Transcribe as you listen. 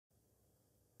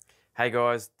Hey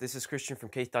guys, this is Christian from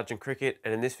Keith Dudgeon Cricket,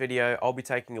 and in this video I'll be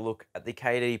taking a look at the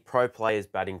KD Pro Players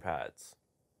batting pads.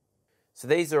 So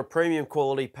these are a premium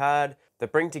quality pad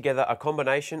that bring together a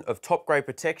combination of top grade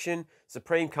protection,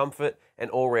 supreme comfort and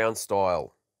all-round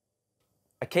style.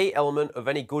 A key element of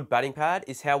any good batting pad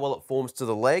is how well it forms to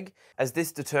the leg, as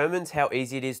this determines how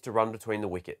easy it is to run between the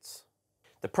wickets.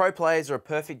 The Pro Players are a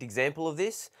perfect example of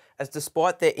this, as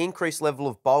despite their increased level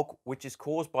of bulk, which is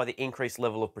caused by the increased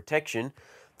level of protection,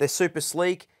 they're super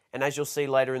sleek and, as you'll see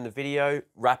later in the video,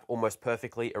 wrap almost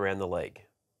perfectly around the leg.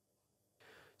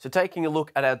 So taking a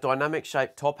look at our dynamic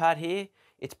shaped top hat here,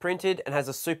 it's printed and has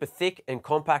a super thick and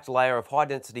compact layer of high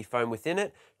density foam within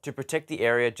it to protect the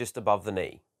area just above the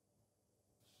knee.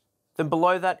 Then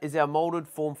below that is our moulded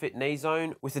form-fit knee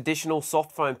zone with additional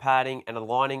soft foam padding and a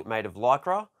lining made of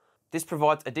Lycra. This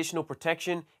provides additional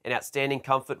protection and outstanding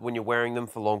comfort when you're wearing them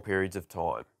for long periods of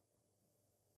time.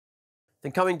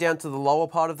 Then coming down to the lower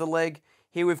part of the leg,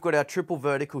 here we've got our triple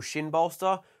vertical shin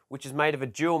bolster, which is made of a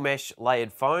dual mesh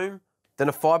layered foam, then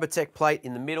a Fibertech plate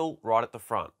in the middle right at the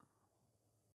front.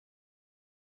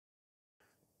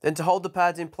 Then to hold the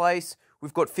pads in place,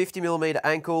 we've got 50mm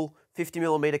ankle,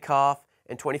 50mm calf,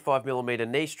 and 25mm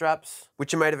knee straps,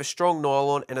 which are made of a strong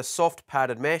nylon and a soft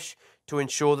padded mesh to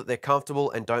ensure that they're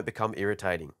comfortable and don't become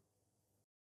irritating.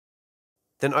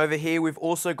 Then over here we've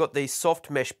also got these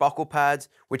soft mesh buckle pads,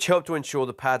 which help to ensure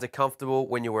the pads are comfortable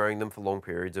when you're wearing them for long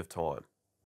periods of time.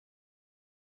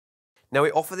 Now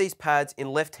we offer these pads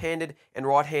in left-handed and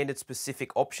right-handed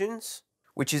specific options,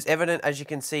 which is evident as you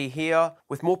can see here,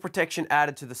 with more protection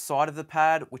added to the side of the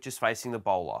pad, which is facing the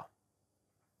bowler.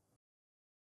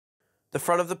 The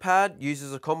front of the pad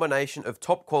uses a combination of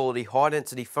top quality high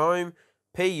density foam,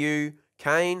 PU,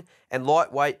 cane and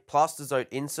lightweight Plastazote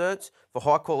inserts for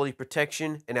high quality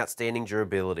protection and outstanding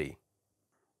durability.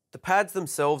 The pads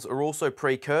themselves are also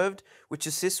pre-curved, which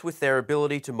assists with their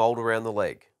ability to mould around the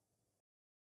leg.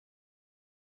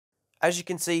 As you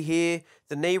can see here,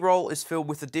 the knee roll is filled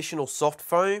with additional soft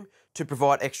foam to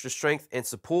provide extra strength and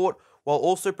support while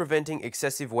also preventing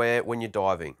excessive wear when you're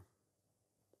diving.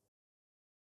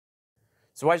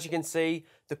 So as you can see,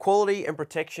 the quality and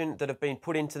protection that have been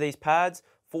put into these pads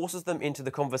forces them into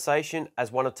the conversation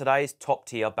as one of today's top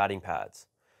tier batting pads.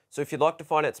 So if you'd like to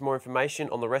find out some more information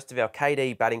on the rest of our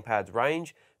KD batting pads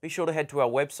range, be sure to head to our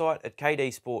website at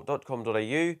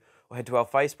kdsport.com.au or head to our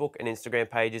Facebook and Instagram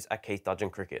pages at Keith Dudgeon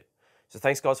Cricket. So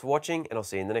thanks guys for watching, and I'll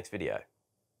see you in the next video.